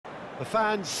The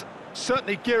fans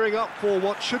certainly gearing up for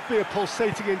what should be a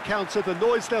pulsating encounter. The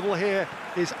noise level here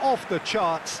is off the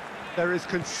charts. There is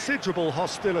considerable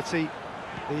hostility.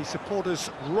 The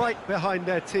supporters right behind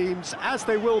their teams, as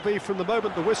they will be from the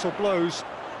moment the whistle blows,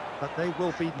 but they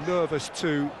will be nervous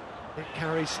too. It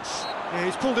carries... Yeah,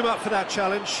 he's pulled him up for that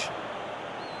challenge.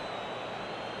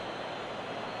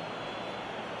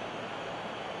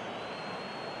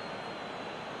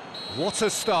 What a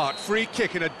start. Free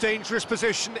kick in a dangerous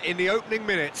position in the opening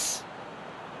minutes.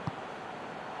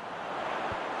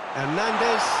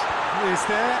 Hernandez is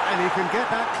there and he can get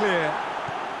that clear.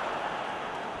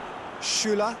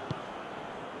 Schüller.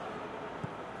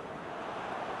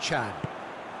 Chan.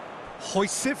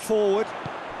 Hoists it forward.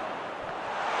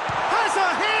 Has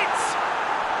a hit!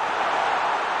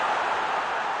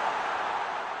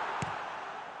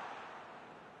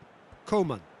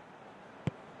 Coman.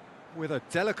 With a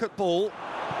delicate ball.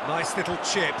 Nice little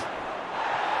chip.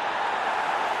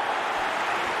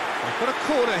 They've got a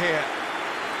corner here.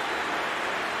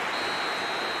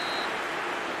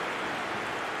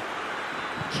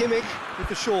 Kimmich with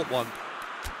the short one.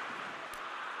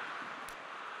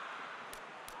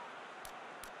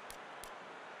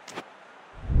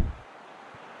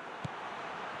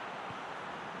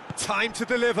 Time to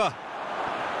deliver.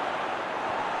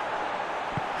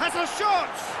 Has a shot!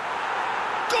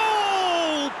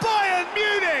 Goal! Bayern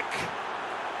Munich!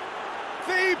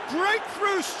 The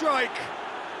breakthrough strike!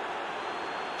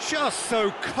 Just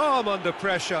so calm under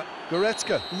pressure.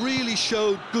 Goretzka really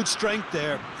showed good strength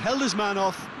there, held his man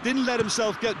off, didn't let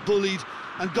himself get bullied,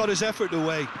 and got his effort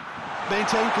away.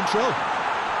 Maintained control.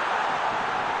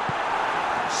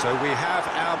 So we have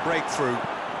our breakthrough.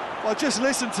 Well, just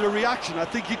listen to the reaction. I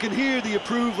think you can hear the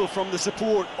approval from the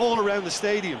support all around the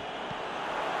stadium.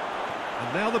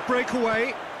 And now the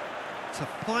breakaway. It's a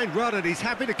fine run and he's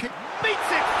happy to kick. Meets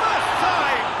it first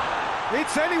time!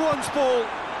 It's anyone's ball.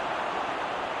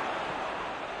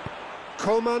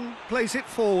 Coman plays it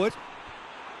forward.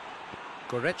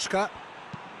 Goretzka.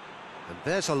 And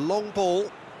there's a long ball.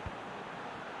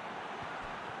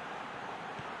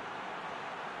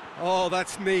 Oh,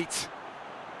 that's neat.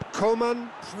 Coman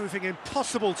proving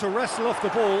impossible to wrestle off the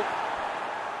ball.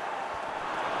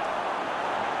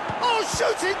 Oh,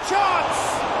 shooting chance!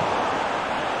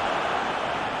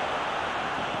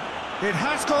 It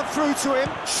has got through to him.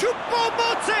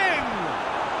 Choupo-Moting!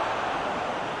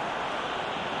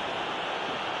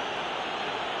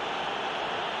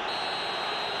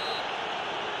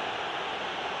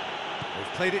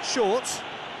 They've played it short.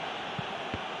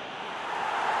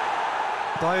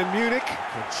 Bayern Munich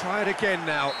will try it again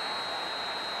now.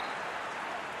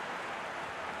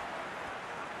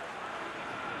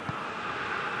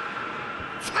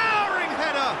 Towering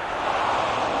header!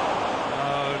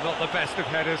 Oh, not the best of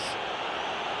headers.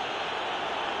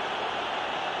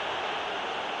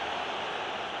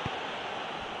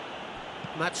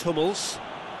 Mats Hummels.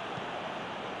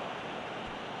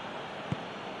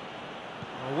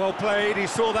 Oh, well played, he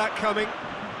saw that coming.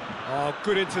 Oh,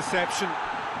 good interception.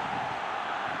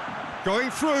 Going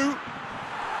through.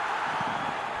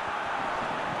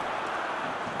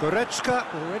 Goretzka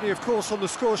already, of course, on the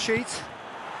score sheet.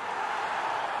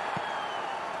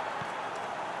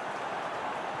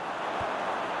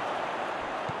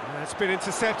 That's been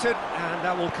intercepted, and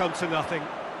that will come to nothing.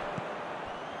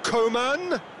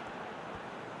 Coman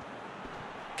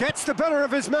gets the better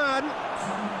of his man.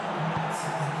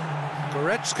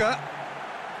 Goretzka.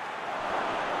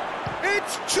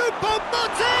 It's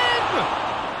Choupo-Moting!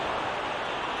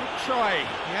 Try.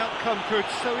 The outcome could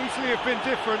so easily have been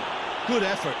different. Good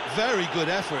effort, very good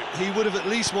effort. He would have at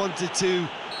least wanted to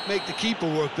make the keeper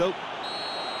work, though.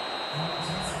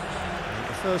 And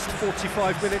the first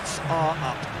 45 minutes are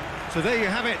up. So there you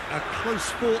have it, a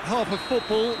close-fought half of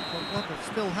football, but one that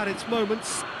still had its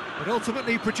moments, but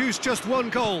ultimately produced just one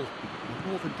goal. A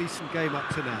more than decent game up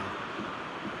to now.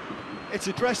 It's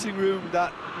a dressing room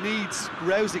that needs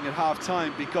rousing at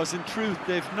half-time, because in truth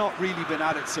they've not really been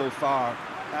at it so far.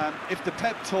 If the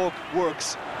pep talk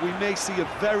works, we may see a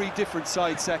very different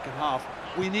side second half.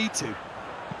 We need to.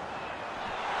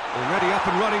 Already up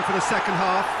and running for the second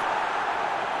half.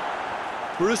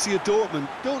 Borussia Dortmund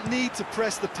don't need to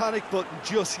press the panic button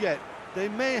just yet. They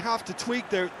may have to tweak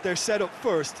their setup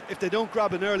first. If they don't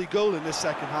grab an early goal in this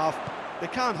second half, they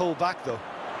can't hold back though.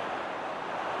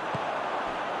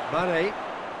 Mane.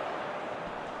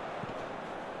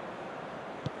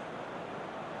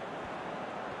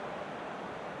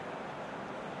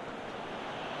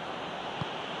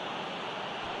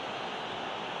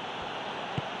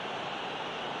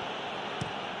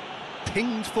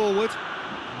 Pinged forward.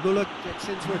 Müller gets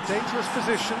into a dangerous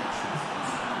position.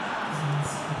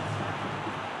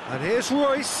 And here's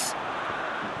Royce.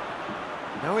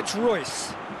 Now it's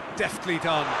Royce. Deftly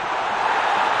done.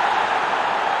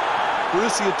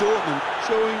 Borussia Dortmund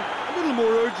showing a little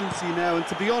more urgency now, and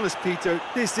to be honest, Peter,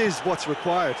 this is what's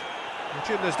required. Well,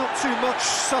 Jim, there's not too much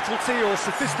subtlety or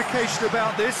sophistication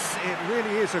about this. It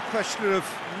really is a question of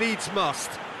needs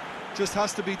must. Just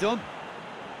has to be done.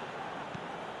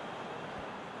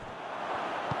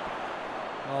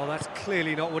 Oh, that's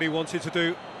clearly not what he wanted to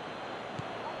do.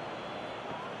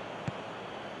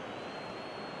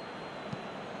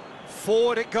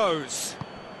 Forward it goes.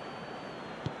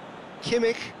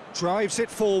 Kimmich drives it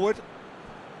forward.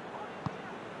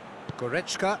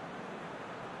 Goretzka.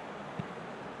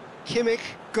 Kimmich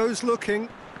goes looking.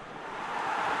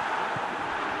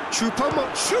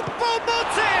 Choupo-Moting!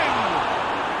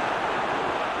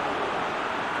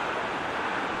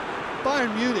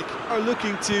 Bayern Munich are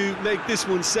looking to make this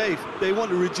one safe. They want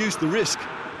to reduce the risk.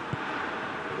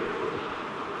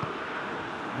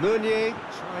 Meunier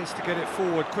tries to get it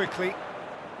forward quickly.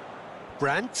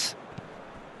 Brandt.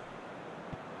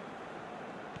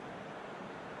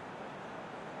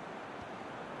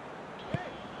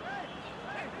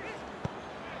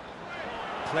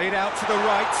 Played out to the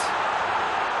right.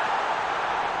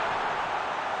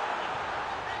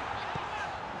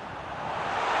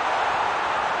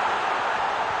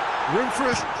 Room for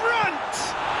a Brandt!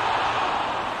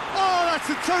 Oh, that's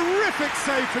a terrific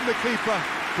save from the keeper.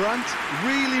 Brandt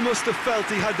really must have felt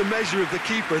he had the measure of the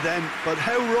keeper then, but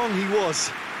how wrong he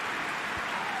was.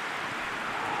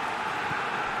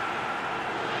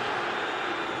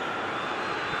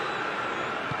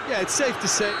 Yeah, it's safe to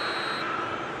say.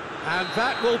 And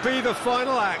that will be the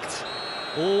final act.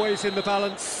 Always in the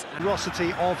balance and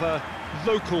ferocity of a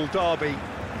local derby.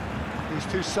 These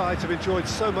two sides have enjoyed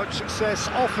so much success,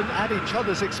 often at each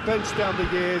other's expense down the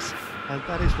years, and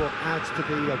that is what adds to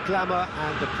the glamour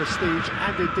and the prestige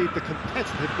and indeed the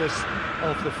competitiveness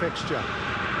of the fixture.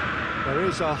 There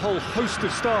is a whole host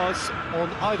of stars on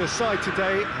either side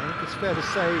today, and it's fair to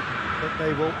say that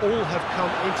they will all have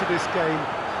come into this game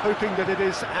hoping that it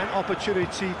is an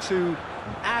opportunity to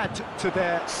add to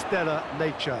their stellar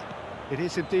nature. It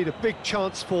is indeed a big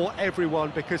chance for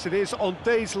everyone, because it is on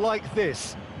days like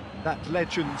this that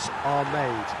legends are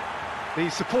made. The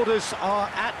supporters are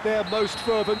at their most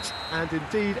fervent and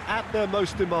indeed at their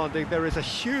most demanding. There is a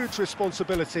huge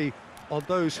responsibility on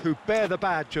those who bear the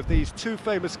badge of these two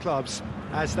famous clubs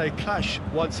as they clash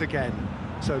once again.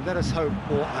 So let us hope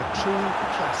for a true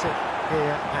classic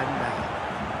here and now.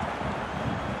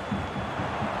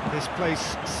 This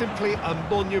place simply a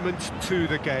monument to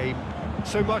the game.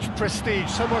 So much prestige,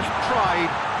 so much pride,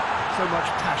 so much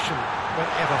passion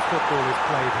whenever football is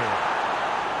played here.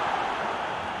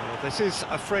 Well, this is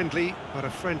a friendly, but a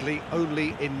friendly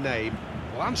only in name.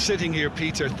 Well, I'm sitting here,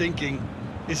 Peter, thinking,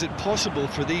 is it possible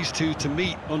for these two to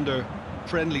meet under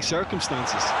friendly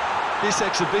circumstances? This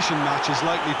exhibition match is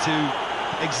likely to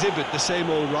exhibit the same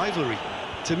old rivalry.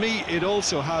 To me, it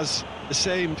also has the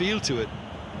same feel to it,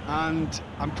 and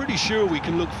I'm pretty sure we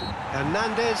can look for...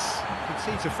 Hernandez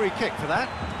concedes a free kick for that.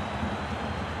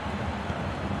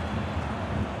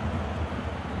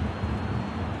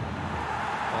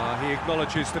 He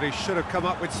acknowledges that he should have come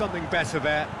up with something better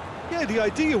there. Yeah, the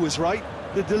idea was right,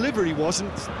 the delivery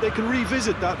wasn't. They can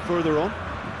revisit that further on.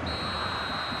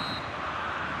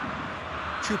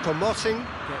 Choupo-Moting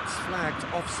gets flagged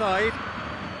offside.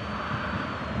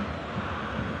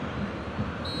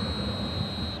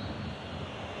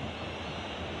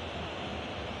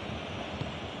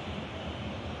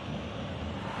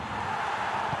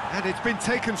 And it's been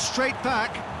taken straight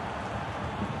back.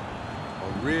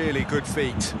 A really good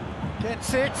feat.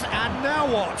 Gets it, and now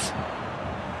what?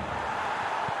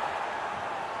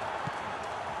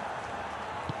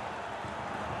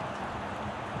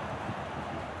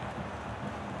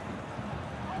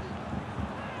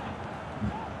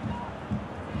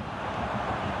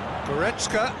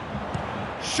 Goretzka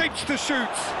shapes to shoot.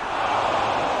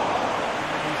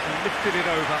 He's lifted it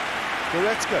over.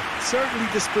 Goretzka certainly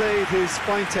displayed his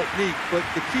fine technique, but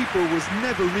the keeper was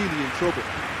never really in trouble.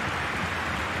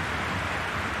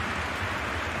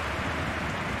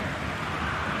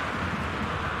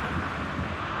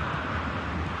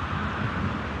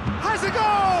 Has a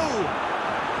goal!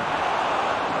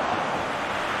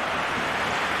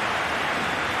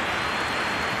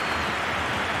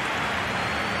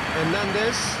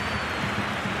 Hernandez.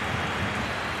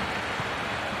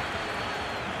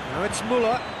 Now it's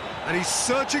Muller, and he's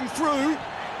surging through.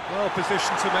 Well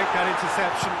positioned to make that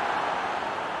interception.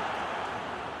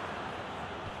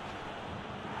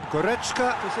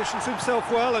 Goretzka positions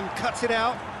himself well and cuts it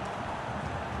out.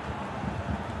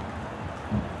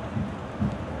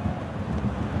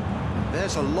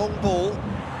 there's a long ball.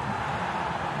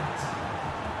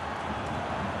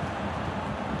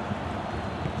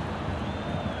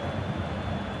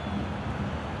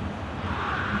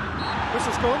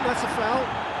 Whistle's gone, that's a foul.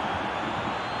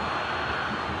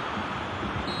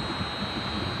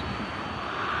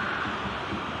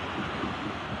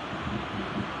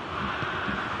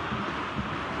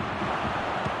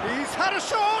 He's had a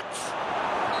shot!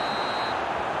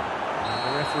 And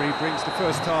the referee brings the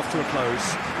first half to a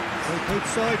close. So both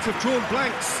sides have drawn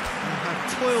blanks and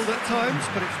have toiled at times,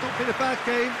 but it's not been a bad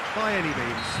game by any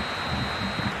means.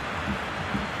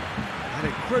 An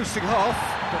engrossing half,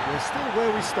 but we're still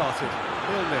where we started,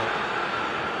 0-0.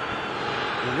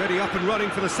 We're ready up and running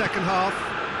for the second half.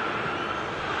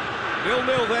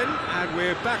 0-0 then, and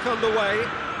we're back underway.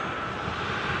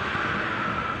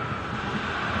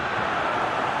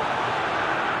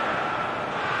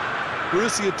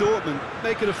 Borussia Dortmund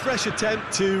making a fresh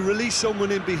attempt to release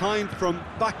someone in behind from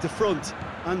back to front,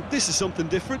 and this is something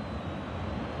different.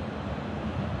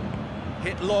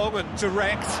 Hit long and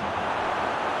direct.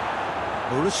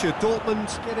 Borussia Dortmund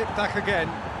get it back again.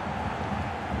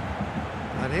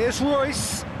 And here's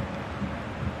Royce.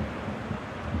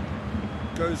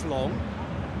 Goes long.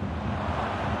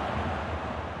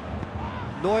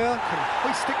 Neuer can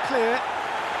hoist it clear.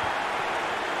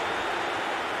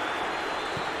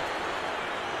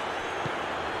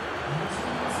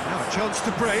 Now a chance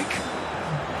to break.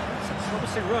 It's a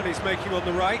promising run he's making on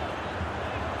the right.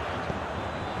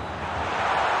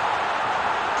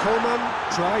 Coleman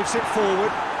drives it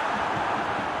forward.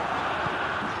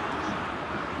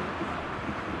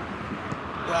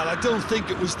 Well, I don't think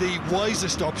it was the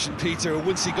wisest option, Peter,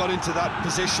 once he got into that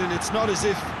position. It's not as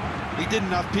if he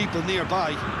didn't have people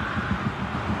nearby.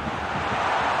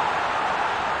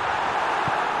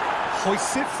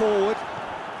 Hoists it forward.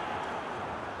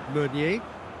 Meunier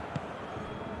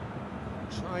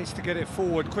tries to get it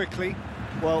forward quickly.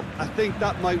 Well, I think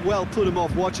that might well put him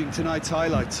off watching tonight's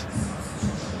highlights.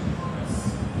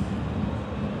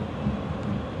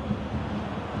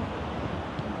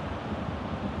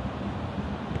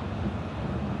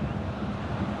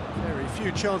 Very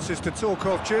few chances to talk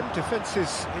of, Jim. Defence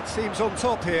is, it seems, on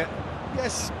top here.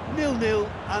 Yes, 0-0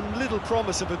 and little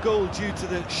promise of a goal due to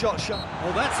the shot.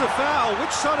 Oh, that's a foul.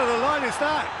 Which side of the line is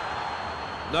that?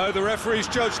 No, the referee's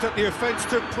judged that the offence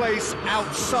took place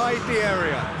outside the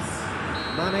area.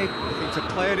 Mane looking to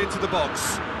play it into the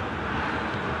box.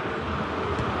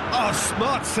 Oh,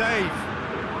 smart save.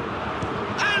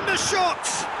 And the shot!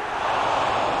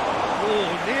 Oh,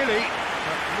 nearly,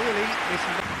 but nearly is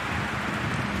not.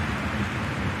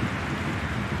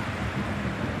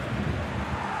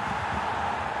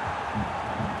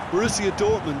 Borussia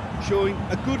Dortmund showing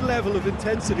a good level of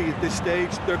intensity at this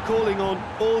stage. They're calling on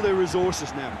all their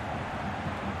resources now.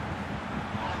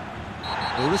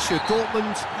 Borussia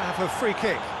Dortmund have a free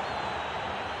kick.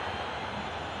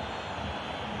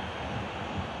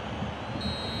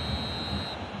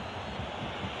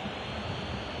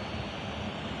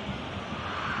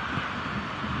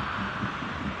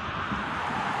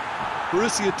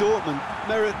 Borussia Dortmund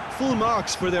merit full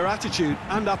marks for their attitude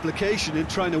and application in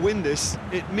trying to win this.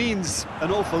 It means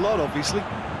an awful lot, obviously.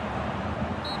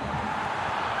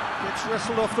 Gets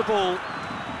wrestled off the ball.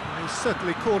 He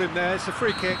certainly caught him there. It's a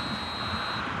free kick.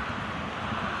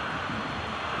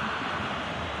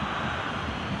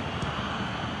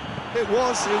 It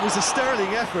was a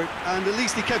sterling effort, and at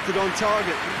least he kept it on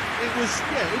target. It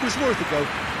was worth a go.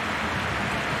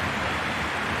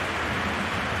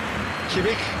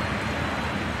 Kimmich.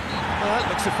 That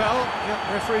looks a foul. Yep,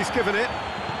 referee's given it.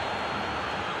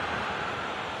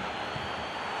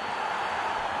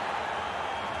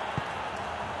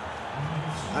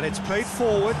 And it's played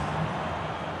forward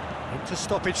into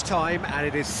stoppage time, and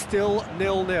it is still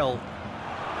 0-0.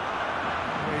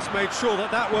 He's made sure that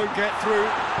that won't get through.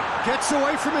 Gets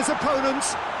away from his opponent.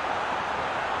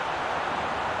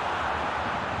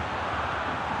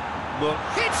 Look,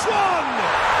 hits one!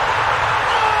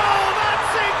 Oh,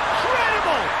 that's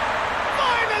incredible!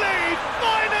 Finally!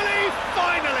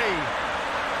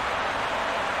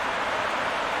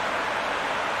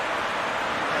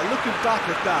 Looking back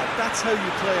at that, that's how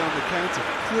you play on the counter.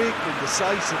 Quick and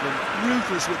decisive and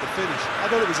ruthless with the finish. I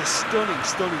thought it was a stunning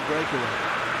breakaway.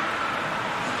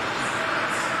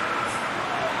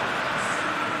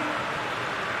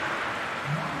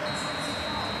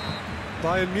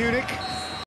 Bayern Munich